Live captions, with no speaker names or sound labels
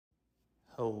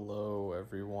Hello,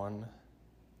 everyone.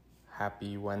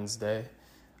 Happy Wednesday.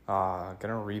 Gonna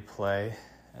replay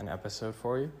an episode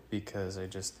for you because I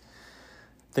just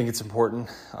think it's important.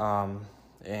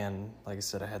 And like I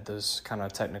said, I had those kind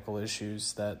of technical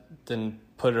issues that didn't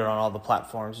put it on all the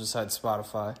platforms besides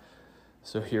Spotify.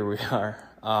 So here we are.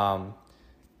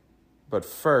 But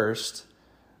first,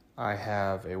 I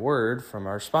have a word from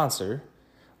our sponsor,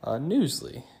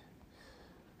 Newsly,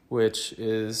 which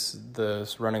is the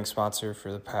running sponsor for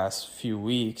the past few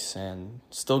weeks and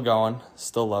still going,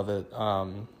 still love it.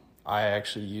 I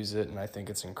actually use it and I think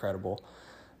it's incredible.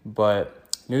 But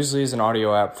Newsly is an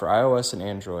audio app for iOS and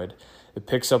Android. It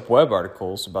picks up web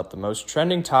articles about the most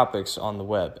trending topics on the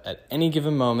web at any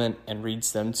given moment and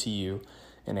reads them to you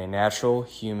in a natural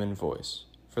human voice.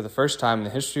 For the first time in the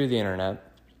history of the internet,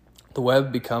 the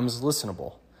web becomes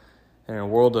listenable. In a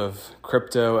world of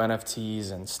crypto,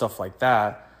 NFTs, and stuff like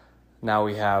that, now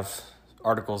we have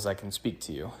articles that can speak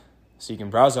to you. So you can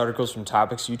browse articles from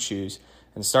topics you choose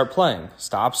and start playing.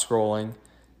 Stop scrolling,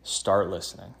 start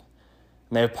listening.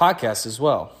 And they have podcasts as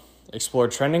well. Explore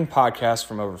trending podcasts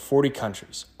from over 40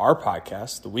 countries. Our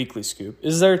podcast, The Weekly Scoop,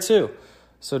 is there too.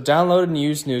 So download and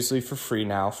use Newsly for free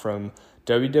now from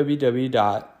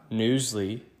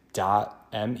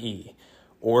www.newsly.me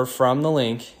or from the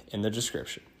link in the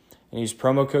description. And use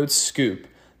promo code SCOOP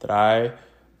that I've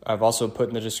also put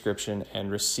in the description and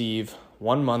receive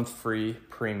 1 month free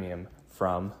premium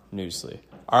from Newsly.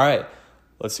 All right,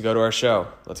 let's go to our show.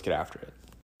 Let's get after it.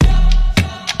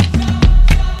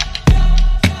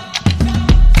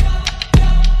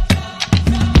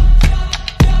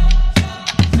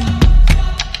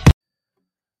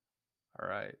 All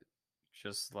right,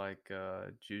 just like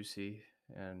Juicy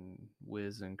and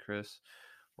Wiz and Chris,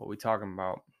 what we talking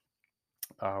about?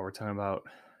 We're talking about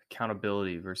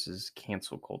accountability versus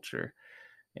cancel culture.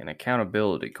 And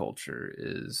accountability culture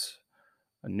is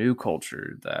a new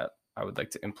culture that I would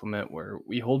like to implement where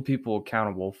we hold people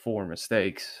accountable for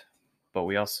mistakes, but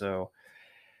we also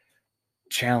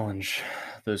challenge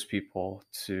those people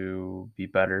to be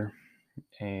better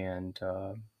and,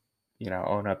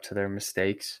 own up to their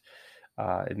mistakes,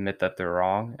 admit that they're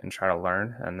wrong and try to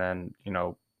learn. And then,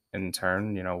 in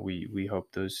turn, we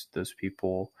hope those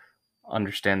people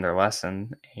understand their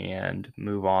lesson and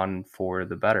move on for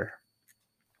the better.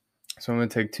 So I'm going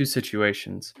to take two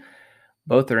situations.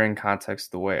 Both are in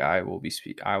context the way I will be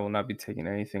speaking. I will not be taking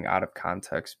anything out of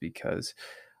context because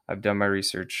I've done my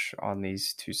research on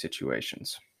these two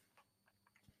situations.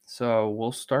 So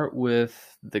we'll start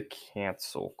with the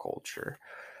cancel culture.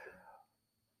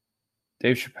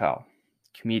 Dave Chappelle,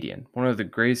 comedian, one of the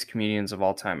greatest comedians of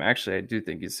all time. Actually, I do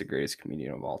think he's the greatest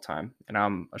comedian of all time. And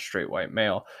I'm a straight white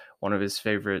male. One of his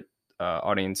favorite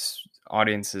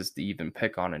audiences to even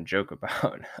pick on and joke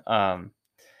about.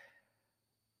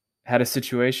 Had a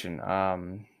situation.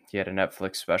 He had a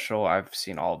Netflix special. I've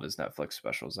seen all of his Netflix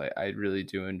specials. I really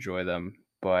do enjoy them,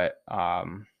 but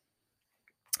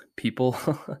people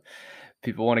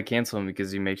people want to cancel him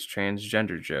because he makes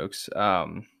transgender jokes,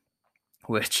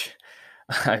 which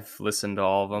I've listened to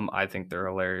all of them. I think they're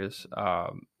hilarious.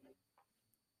 I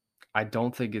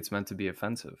don't think it's meant to be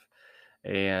offensive,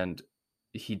 and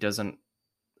he doesn't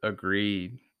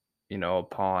agree,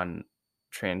 upon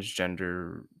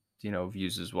transgender,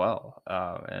 views as well.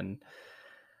 And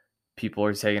people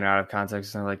are taking it out of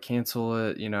context and they're like, cancel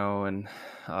it, and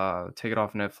take it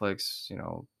off Netflix,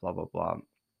 blah, blah, blah.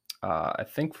 I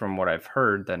think from what I've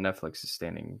heard that Netflix is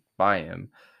standing by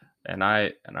him, and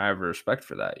I have respect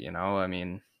for that. I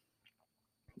mean,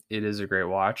 it is a great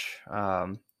watch.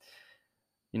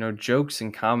 Jokes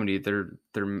and comedy,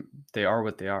 they are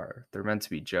what they are. They're meant to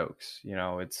be jokes.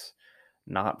 It's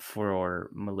not for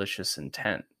malicious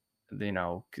intent.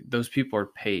 Those people are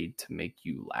paid to make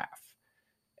you laugh,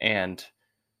 and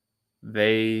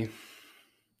they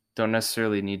don't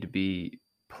necessarily need to be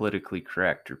politically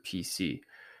correct or PC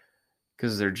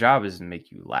because their job is to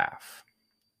make you laugh.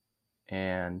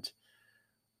 And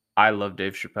I love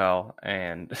Dave Chappelle.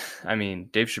 And I mean,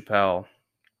 Dave Chappelle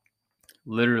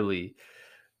literally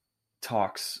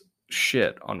talks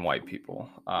shit on white people,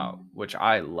 which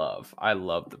I love. I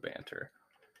love the banter.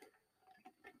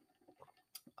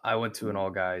 I went to an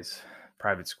all guys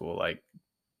private school, like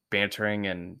bantering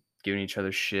and giving each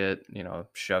other shit,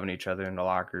 shoving each other into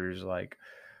lockers, like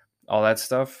all that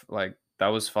stuff. Like that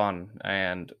was fun.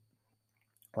 And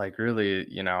like really,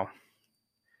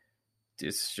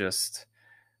 it's just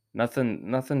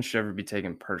nothing should ever be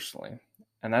taken personally.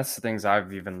 And that's the things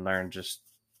I've even learned just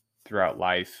throughout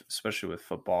life, especially with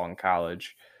football in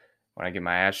college. When I get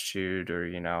my ass chewed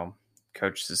or,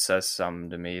 coach says something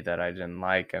to me that I didn't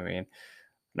like, I mean,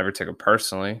 never took it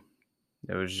personally.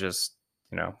 It was just,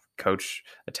 coach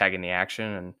attacking the action,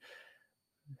 and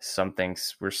some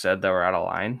things were said that were out of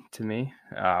line to me.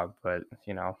 But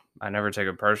I never take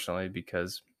it personally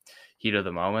because heat of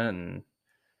the moment,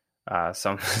 and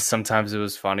sometimes it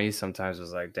was funny, sometimes it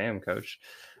was like, damn, coach,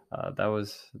 that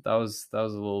was a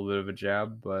little bit of a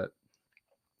jab, but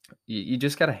you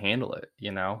just got to handle it,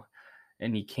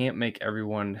 and you can't make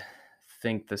everyone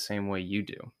think the same way you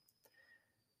do.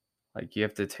 Like, you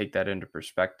have to take that into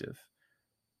perspective.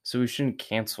 So we shouldn't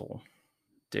cancel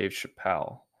Dave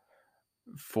Chappelle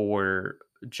for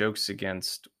jokes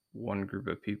against one group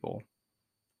of people.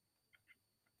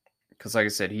 Because like I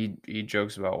said, he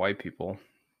jokes about white people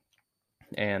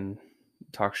and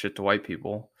talks shit to white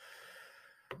people.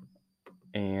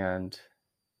 And,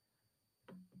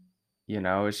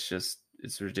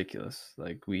 it's ridiculous.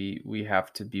 Like, we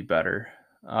have to be better.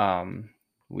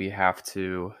 We have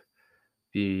to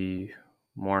be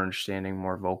more understanding,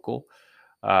 more vocal,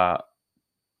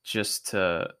 just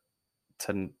to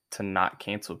not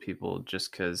cancel people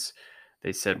just because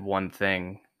they said one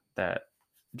thing that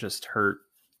just hurt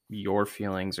your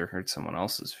feelings or hurt someone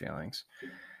else's feelings.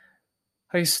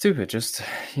 Like, stupid. Just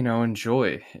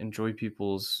enjoy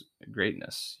people's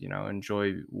greatness.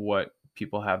 Enjoy what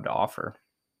people have to offer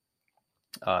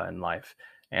in life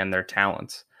and their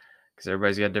talents, because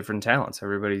everybody's got different talents.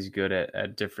 Everybody's good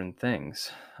at different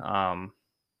things,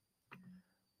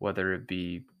 whether it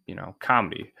be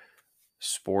comedy,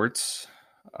 sports,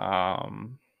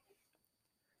 hell,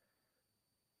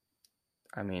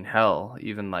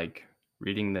 even like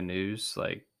reading the news,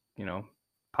 like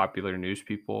popular news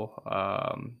people,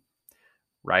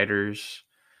 writers,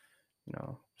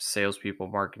 salespeople,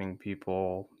 marketing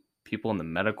people, people in the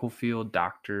medical field,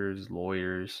 doctors,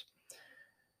 lawyers.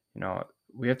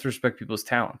 We have to respect people's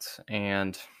talents,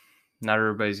 and not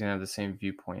everybody's gonna have the same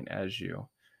viewpoint as you,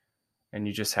 and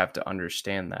you just have to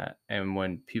understand that. And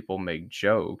when people make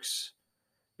jokes,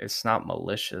 it's not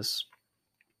malicious,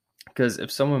 because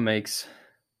if someone makes,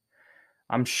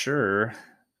 I'm sure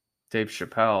Dave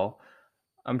Chappelle,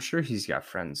 I'm sure he's got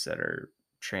friends that are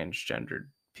transgendered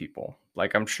people.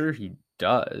 Like, I'm sure he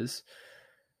does.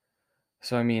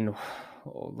 So,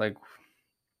 like,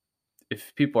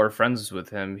 if people are friends with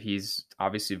him, he's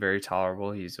obviously very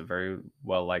tolerable. He's a very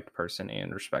well-liked person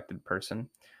and respected person.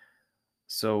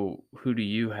 So who do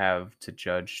you have to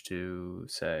judge to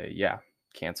say, yeah,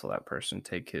 cancel that person,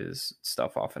 take his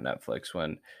stuff off of Netflix,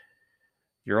 when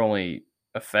you're only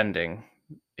offending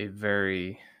a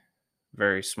very,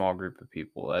 very small group of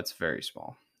people? That's very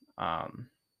small.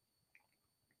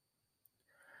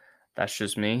 That's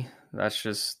just me. That's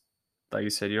just, like you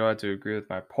said, you don't have to agree with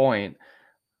my point.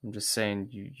 I'm just saying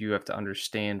you have to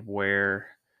understand where,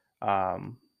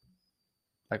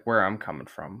 where I'm coming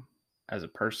from as a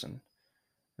person,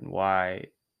 and why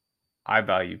I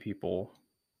value people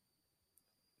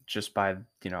just by,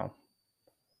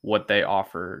 what they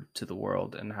offer to the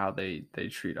world and how they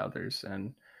treat others.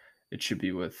 And it should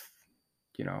be with,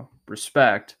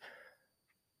 respect.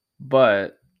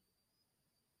 But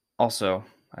also,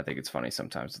 I think it's funny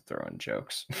sometimes to throw in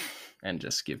jokes and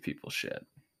just give people shit.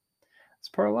 It's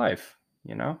part of life,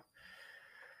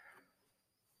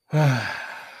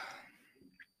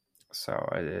 So,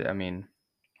 I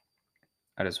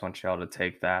just want y'all to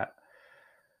take that.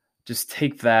 Just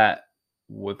take that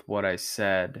with what I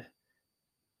said,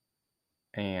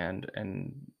 and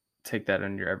take that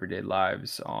in your everyday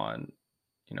lives on,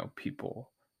 people,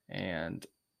 and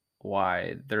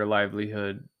why their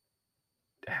livelihood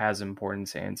has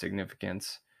importance and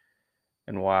significance,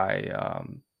 and why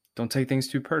don't take things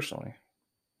too personally.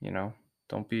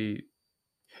 Don't be,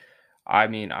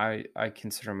 I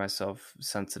consider myself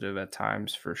sensitive at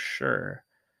times, for sure.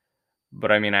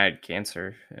 But I had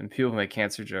cancer, and people make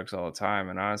cancer jokes all the time,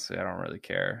 and honestly, I don't really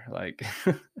care. Like,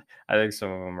 I think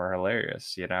some of them are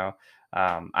hilarious,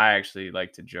 I actually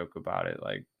like to joke about it,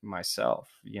 like, myself,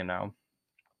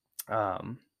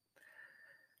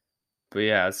 but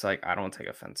yeah, it's like, I don't take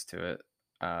offense to it,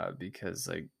 because,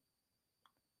 like,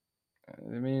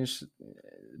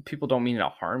 people don't mean to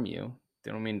harm you.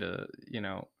 They don't mean to,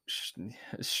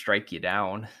 strike you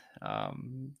down.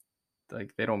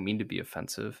 Like, they don't mean to be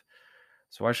offensive.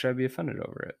 So why should I be offended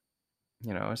over it?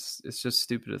 It's just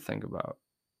stupid to think about.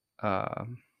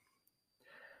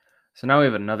 So now we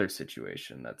have another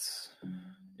situation that's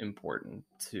important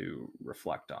to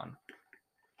reflect on.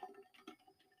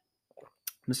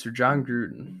 Mr. Jon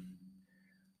Gruden,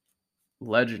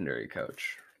 legendary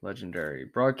coach, legendary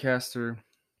broadcaster.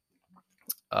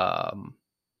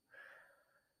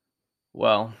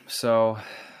 So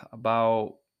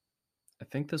about, I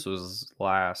think it was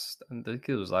last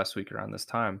week around this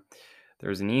time, there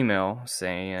was an email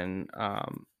saying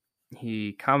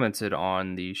he commented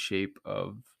on the shape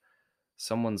of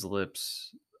someone's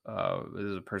lips. It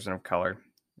was a person of color.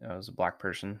 It was a black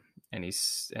person, and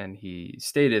he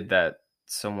stated that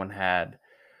someone had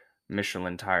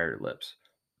Michelin tire lips,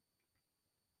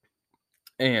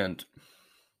 and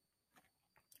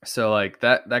so like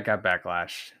that got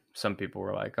backlash. Some people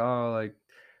were like, "Oh, like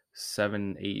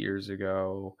 7-8 years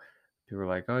ago," people were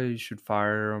like, "Oh, you should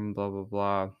fire him," blah blah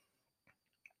blah,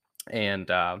 and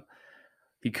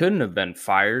he couldn't have been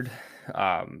fired.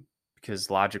 Because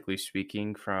logically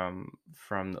speaking, from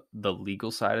the legal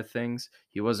side of things,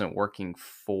 he wasn't working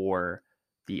for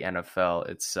the NFL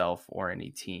itself or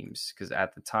any teams. Because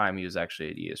at the time, he was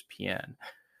actually at ESPN.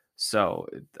 So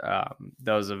that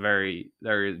was a very,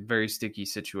 very, very sticky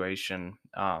situation.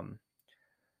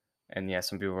 And yeah,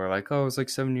 some people were like, "Oh, it was like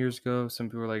 7 years ago." Some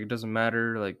people were like, "It doesn't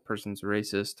matter. Like, person's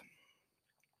racist."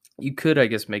 You could, I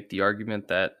guess, make the argument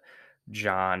that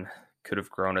John could have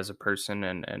grown as a person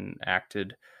and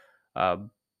acted uh,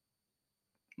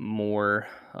 more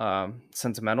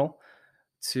sentimental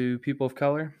to people of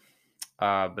color.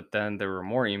 But then there were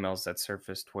more emails that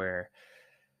surfaced where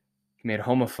he made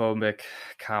homophobic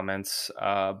comments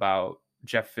about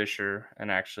Jeff Fisher.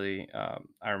 And actually,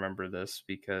 I remember this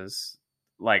because,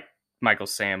 like, Michael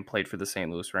Sam played for the St.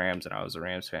 Louis Rams, and I was a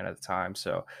Rams fan at the time.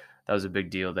 So that was a big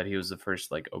deal that he was the first,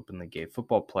 like, openly gay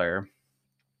football player.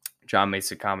 John made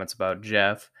some comments about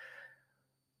Jeff,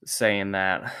 saying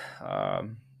that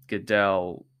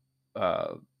Goodell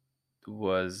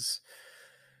was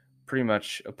pretty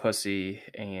much a pussy,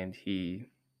 and he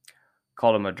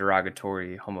called him a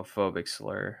derogatory homophobic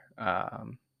slur.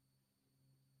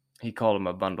 He called him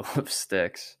a bundle of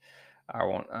sticks. I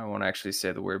won't actually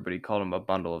say the word, but he called him a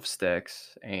bundle of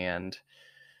sticks, and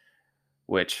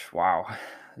which, wow,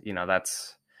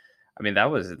 that's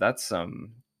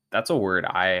that's a word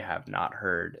I have not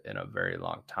heard in a very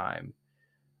long time,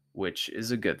 which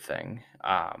is a good thing.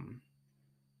 That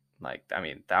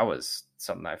was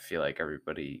something I feel like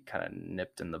everybody kind of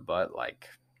nipped in the butt like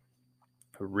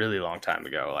a really long time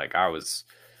ago. Like I was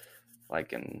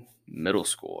like in middle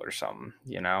school or something,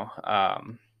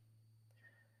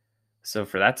 so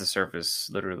for that to surface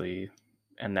literally,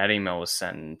 and that email was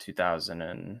sent in 2000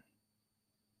 and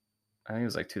I think it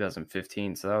was like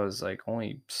 2015. So that was like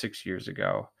only 6 years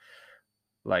ago.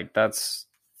 Like it's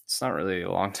not really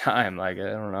a long time. Like, I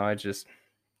don't know. It's just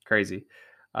crazy.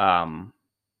 Then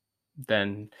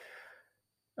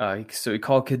so he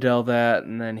called Goodell that,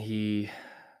 and then he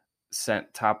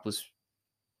sent topless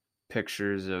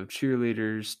pictures of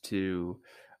cheerleaders to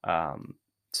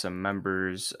some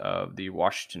members of the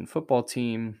Washington football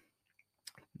team.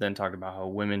 Then talked about how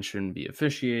women shouldn't be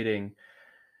officiating,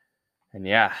 and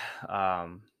yeah,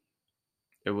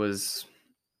 it was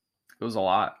a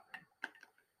lot.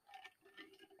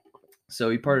 So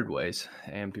he parted ways,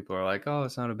 and people are like, "Oh,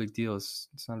 it's not a big deal. It's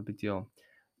not a big deal."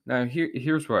 Now,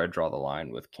 here's where I draw the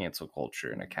line with cancel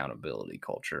culture and accountability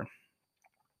culture.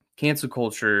 Cancel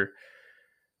culture,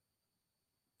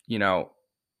 you know,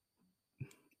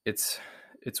 it's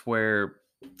where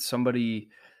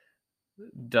somebody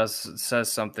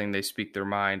says something, they speak their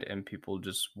mind, and people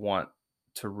just want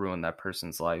to ruin that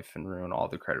person's life and ruin all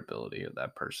the credibility of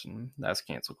that person. That's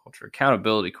cancel culture.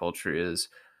 Accountability culture is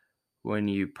when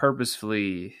you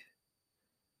purposefully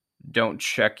don't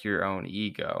check your own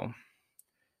ego,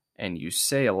 and you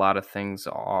say a lot of things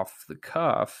off the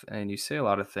cuff, and you say a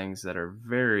lot of things that are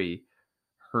very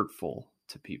hurtful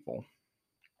to people.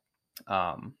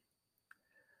 Like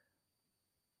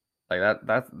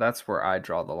that's where I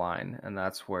draw the line, and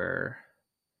that's where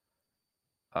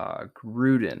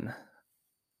Gruden.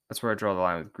 That's where I draw the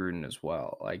line with Gruden as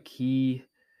well. Like he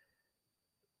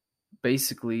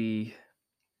basically,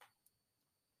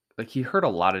 like he hurt a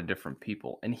lot of different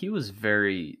people, and he was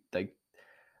very like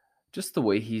just the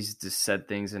way he's just said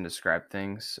things and described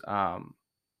things.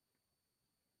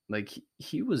 Like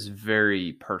he was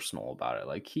very personal about it.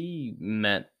 Like he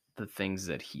meant the things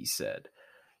that he said.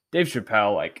 Dave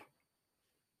Chappelle, like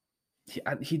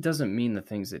he doesn't mean the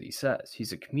things that he says.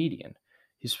 He's a comedian.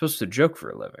 He's supposed to joke for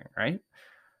a living, right?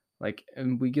 Like,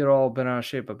 and we get all bent out of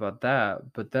shape about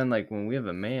that. But then, like, when we have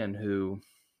a man who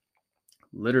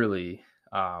literally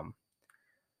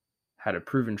had a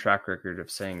proven track record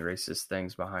of saying racist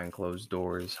things behind closed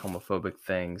doors, homophobic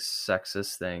things,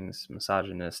 sexist things,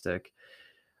 misogynistic.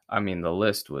 I mean, the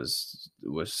list was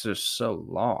just so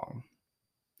long.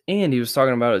 And he was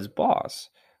talking about his boss.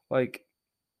 Like,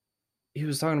 he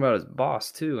was talking about his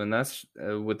boss too, and that's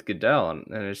with Goodell. And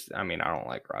it's, I mean, I don't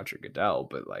like Roger Goodell,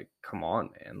 but like, come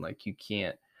on, man, like you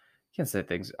can't say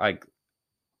things like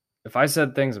if I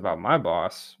said things about my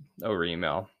boss over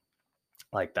email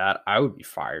like that, I would be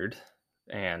fired.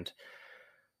 And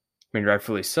I mean,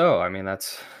 rightfully so. I mean,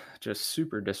 that's just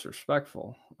super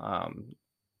disrespectful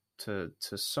to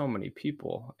so many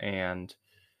people, and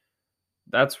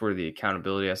that's where the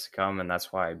accountability has to come. And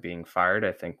that's why being fired,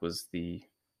 I think, was the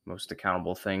most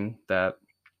accountable thing that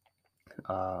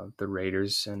the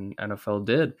Raiders and NFL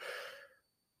did.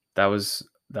 That was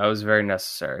very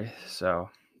necessary. So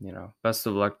best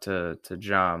of luck to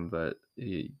John, but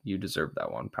you deserve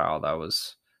that one, pal. That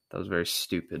was very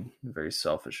stupid, very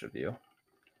selfish of you.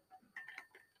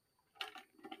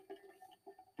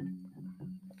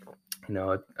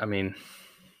 I mean,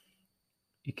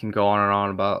 you can go on and on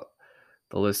about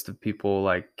the list of people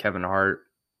like Kevin Hart.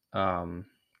 Um,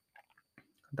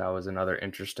 that was another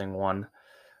interesting one.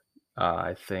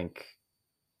 I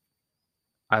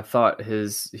thought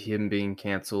him being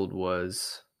canceled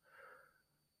was.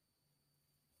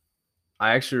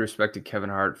 I actually respected Kevin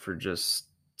Hart for just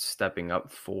stepping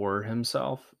up for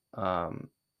himself, and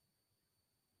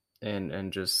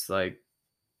just like,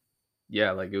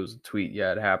 yeah, like it was a tweet.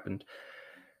 Yeah, it happened.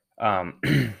 I'm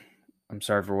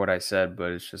sorry for what I said,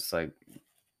 but it's just like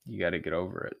you got to get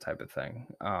over it, type of thing.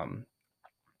 And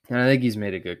I think he's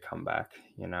made a good comeback.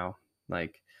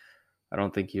 Like I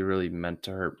don't think he really meant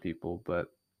to hurt people, but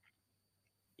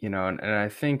and I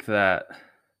think that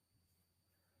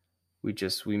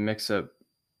we mix up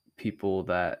people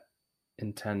that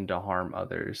intend to harm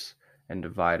others and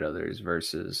divide others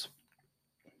versus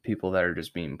people that are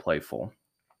just being playful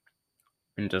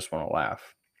and just want to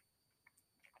laugh.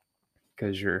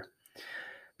 Because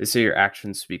they say your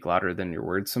actions speak louder than your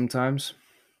words sometimes.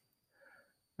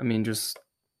 I mean, look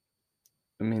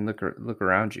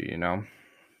around you,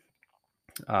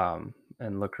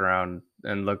 and look around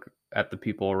and look at the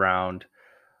people around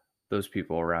those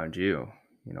people around you.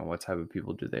 What type of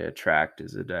people do they attract?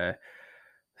 Is it a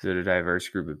diverse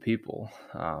group of people?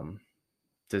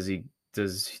 Does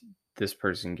this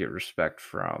person get respect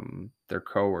from their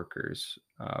coworkers,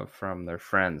 from their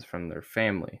friends, from their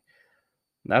family?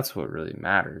 That's what really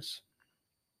matters.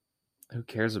 Who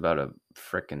cares about a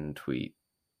frickin' tweet,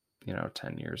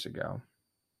 10 years ago?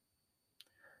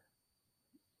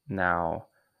 Now,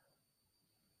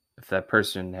 if that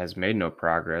person has made no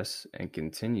progress and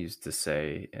continues to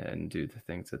say and do the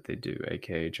things that they do,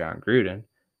 aka John Gruden,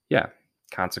 yeah,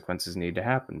 consequences need to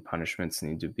happen. Punishments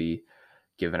need to be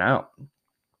given out.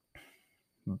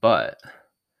 But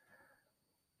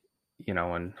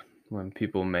when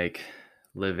people make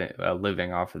a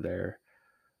living off of their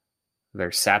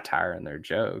satire and their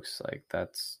jokes, like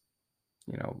that's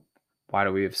why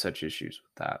do we have such issues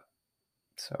with that?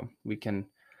 So we can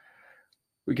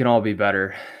all be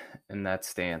better in that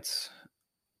stance.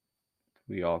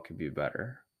 We all could be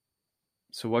better.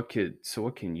 So what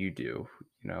can you do?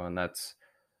 And that's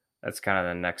kind of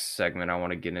the next segment I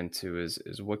want to get into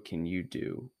is what can you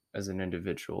do as an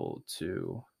individual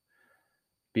to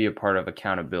be a part of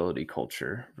accountability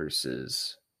culture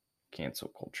versus cancel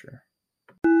culture.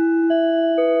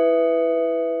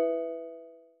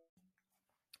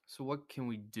 So what can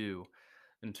we do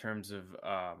in terms of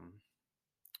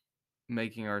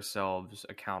making ourselves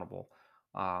accountable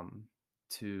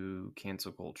to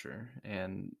cancel culture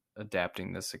and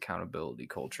adapting this accountability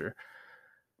culture?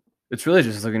 It's really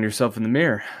just looking yourself in the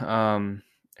mirror. And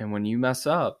when you mess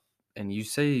up and you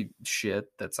say shit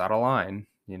that's out of line,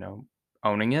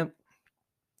 owning it,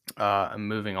 and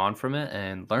moving on from it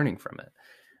and learning from it.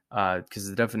 Because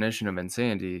the definition of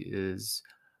insanity is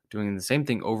doing the same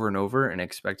thing over and over and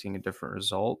expecting a different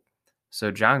result.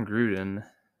 So John Gruden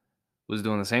was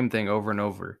doing the same thing over and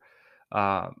over,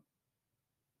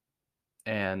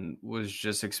 and was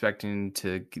just expecting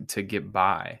to get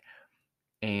by.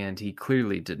 And he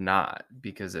clearly did not,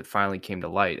 because it finally came to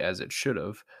light, as it should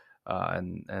have.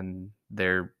 And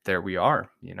there we are.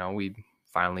 We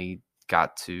finally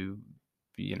got to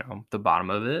the bottom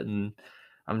of it, and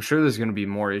I'm sure there's going to be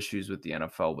more issues with the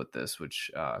NFL with this, which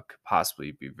could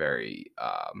possibly be very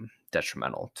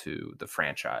detrimental to the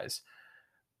franchise,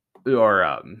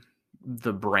 or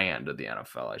the brand of the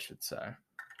NFL, I should say.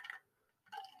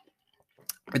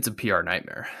 It's a PR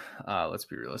nightmare. Let's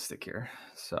be realistic here.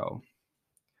 So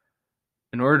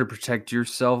in order to protect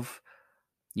yourself,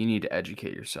 you need to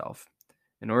educate yourself.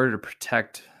 In order to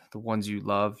protect the ones you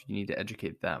love, you need to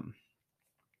educate them.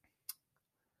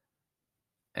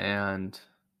 And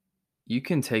you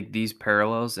can take these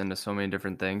parallels into so many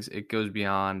different things. It goes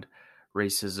beyond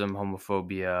racism,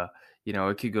 homophobia.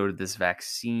 It could go to this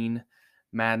vaccine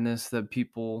madness that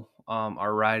people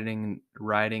are riding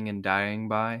and dying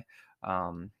by.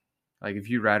 Like, if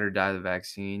you ride or die the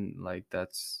vaccine, like,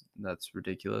 that's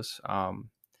ridiculous. I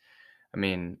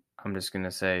mean, I'm just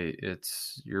gonna say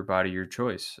it's your body, your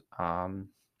choice.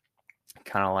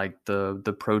 Kind of like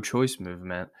the pro-choice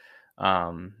movement,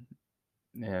 um,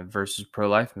 versus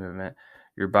pro-life movement.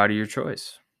 Your body, your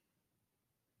choice.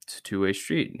 It's a two-way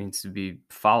street. It needs to be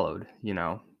followed.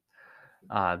 That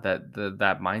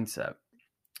mindset.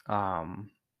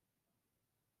 Um,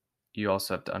 you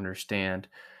also have to understand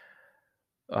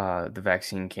the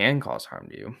vaccine can cause harm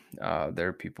to you. There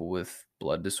are people with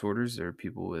blood disorders. There are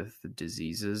people with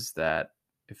diseases that,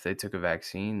 if they took a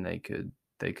vaccine, they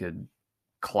could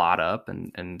clot up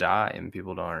and die, and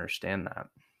people don't understand that.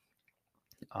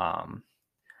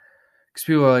 Because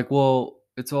people are like, well,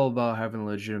 it's all about having a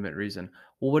legitimate reason.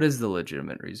 Well, what is the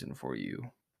legitimate reason for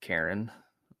you, Karen?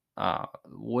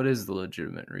 What is the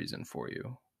legitimate reason for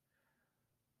you?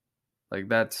 Like,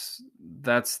 that's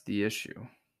the issue.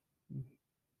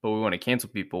 But we want to cancel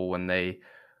people when they,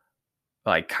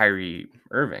 like Kyrie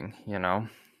Irving. I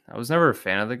was never a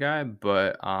fan of the guy,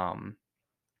 but I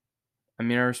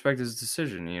mean, I respect his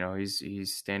decision.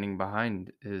 He's standing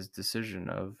behind his decision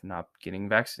of not getting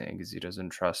vaccinated because he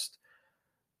doesn't trust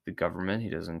the government. He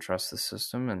doesn't trust the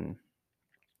system. And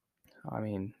I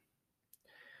mean,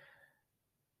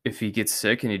 if he gets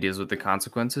sick and he deals with the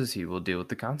consequences, he will deal with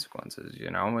the consequences.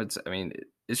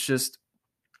 It's just,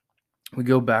 we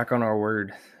go back on our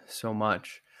word so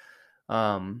much.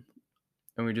 And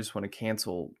we just want to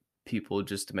cancel people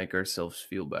just to make ourselves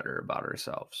feel better about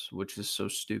ourselves, which is so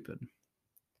stupid.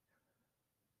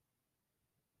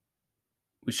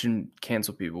 We shouldn't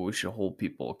cancel people. We should hold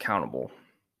people accountable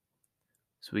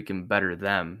so we can better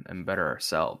them and better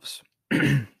ourselves.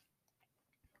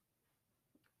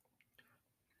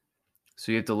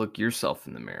 So you have to look yourself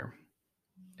in the mirror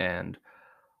and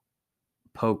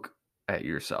poke at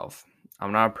yourself.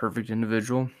 I'm not a perfect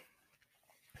individual.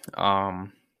 I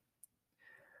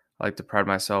like to pride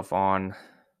myself on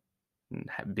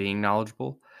being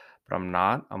knowledgeable, but I'm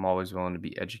not. I'm always willing to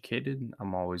be educated.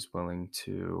 I'm always willing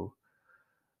to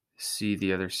see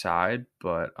the other side,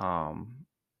 but I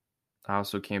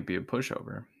also can't be a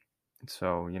pushover.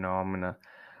 So,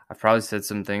 I've probably said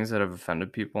some things that have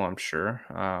offended people, I'm sure.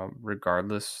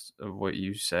 Regardless of what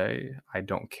you say, I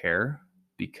don't care,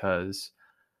 because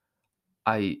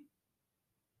I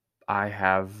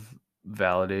have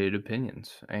validated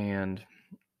opinions, and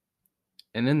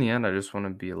in the end, I just want to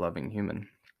be a loving human.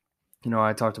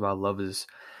 I talked about love is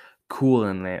cool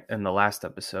in the last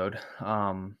episode.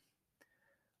 I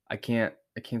can't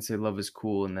say love is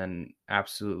cool and then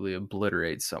absolutely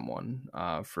obliterate someone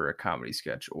for a comedy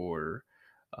sketch, or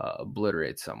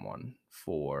obliterate someone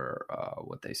for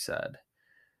what they said.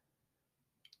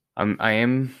 I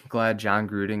am glad John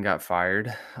Gruden got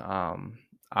fired.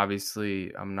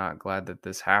 Obviously, I'm not glad that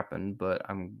this happened, but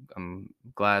I'm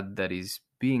glad that he's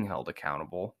being held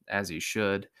accountable, as he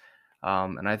should.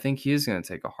 And I think he is going to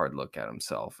take a hard look at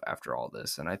himself after all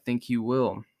this, and I think he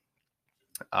will.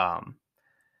 I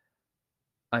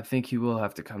think he will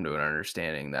have to come to an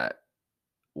understanding that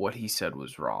what he said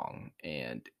was wrong,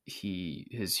 and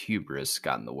his hubris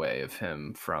got in the way of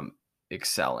him from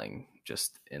excelling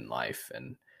just in life,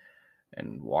 and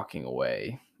walking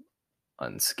away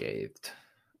unscathed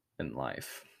in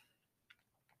life.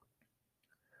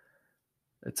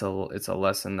 It's a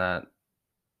lesson that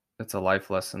it's a life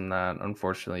lesson that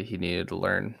unfortunately he needed to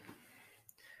learn.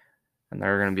 And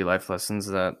there are going to be life lessons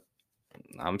that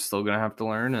I'm still going to have to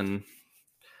learn. And,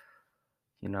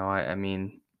 I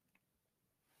mean,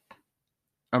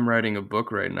 I'm writing a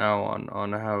book right now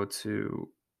on how to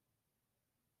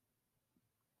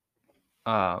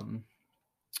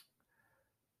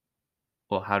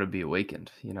how to be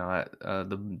awakened.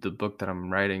 The book that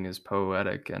I'm writing is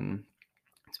poetic, and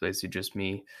it's basically just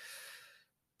me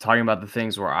talking about the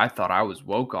things where I thought I was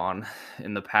woke on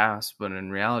in the past, but in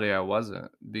reality I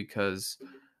wasn't, because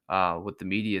what the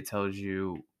media tells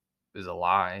you is a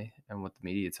lie, and what the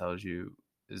media tells you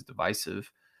is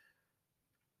divisive.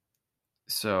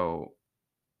 So,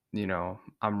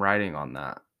 I'm writing on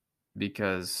that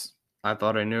because I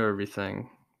thought I knew everything,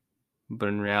 but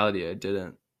in reality I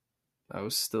didn't. I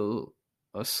was still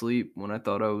asleep when I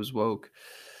thought I was woke.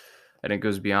 And it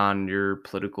goes beyond your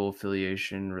political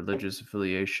affiliation, religious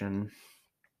affiliation.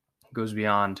 It goes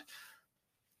beyond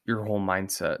your whole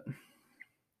mindset.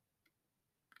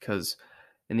 Because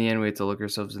in the end, we have to look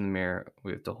ourselves in the mirror.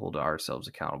 We have to hold ourselves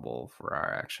accountable for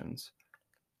our actions.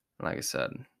 And like I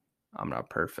said, I'm not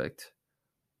perfect,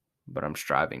 but I'm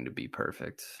striving to be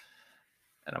perfect.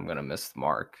 And I'm going to miss the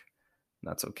mark.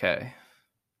 That's okay.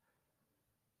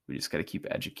 We just got to keep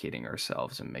educating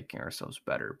ourselves and making ourselves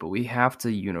better. But we have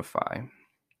to unify.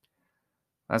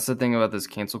 That's the thing about this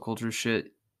cancel culture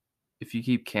shit. If you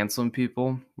keep canceling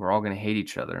people, we're all going to hate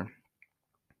each other.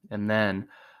 And then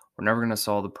we're never going to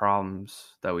solve the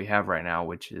problems that we have right now,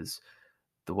 which is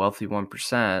the wealthy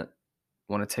 1%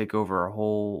 want to take over our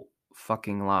whole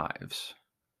fucking lives.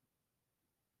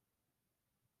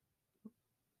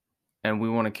 And we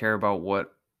want to care about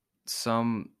what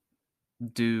some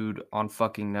dude on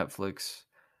fucking Netflix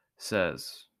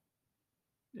says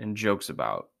and jokes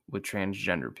about with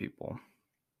transgender people.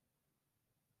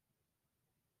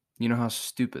 You know how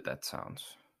stupid that sounds.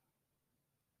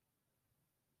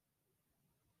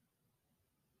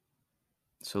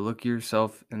 So look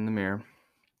yourself in the mirror,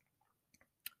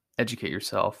 educate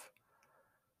yourself,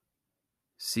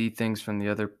 see things from the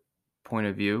other point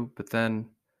of view, but then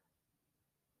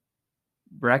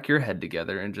rack your head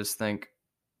together and just think,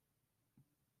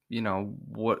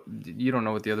 what you don't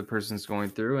know what the other person's going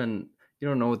through, and you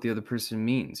don't know what the other person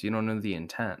means. You don't know the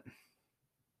intent.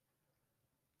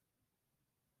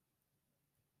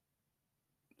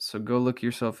 So go look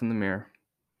yourself in the mirror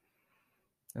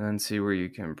and then see where you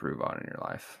can improve on in your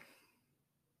life.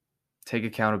 Take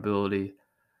accountability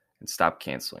and stop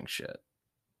canceling shit.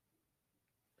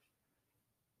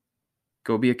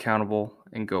 Go be accountable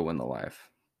and go win the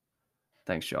life.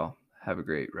 Thanks, y'all. Have a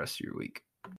great rest of your week.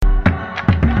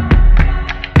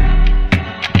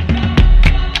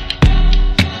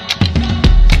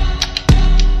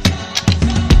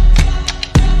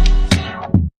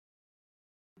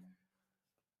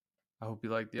 I hope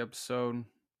you liked the episode.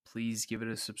 Please give it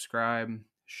a subscribe.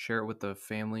 Share it with a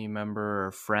family member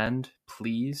or friend,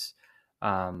 please.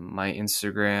 My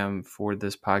Instagram for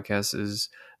this podcast is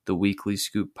the Weekly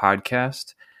Scoop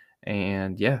Podcast.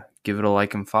 And yeah, give it a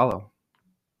like and follow.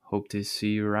 Hope to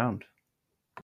see you around.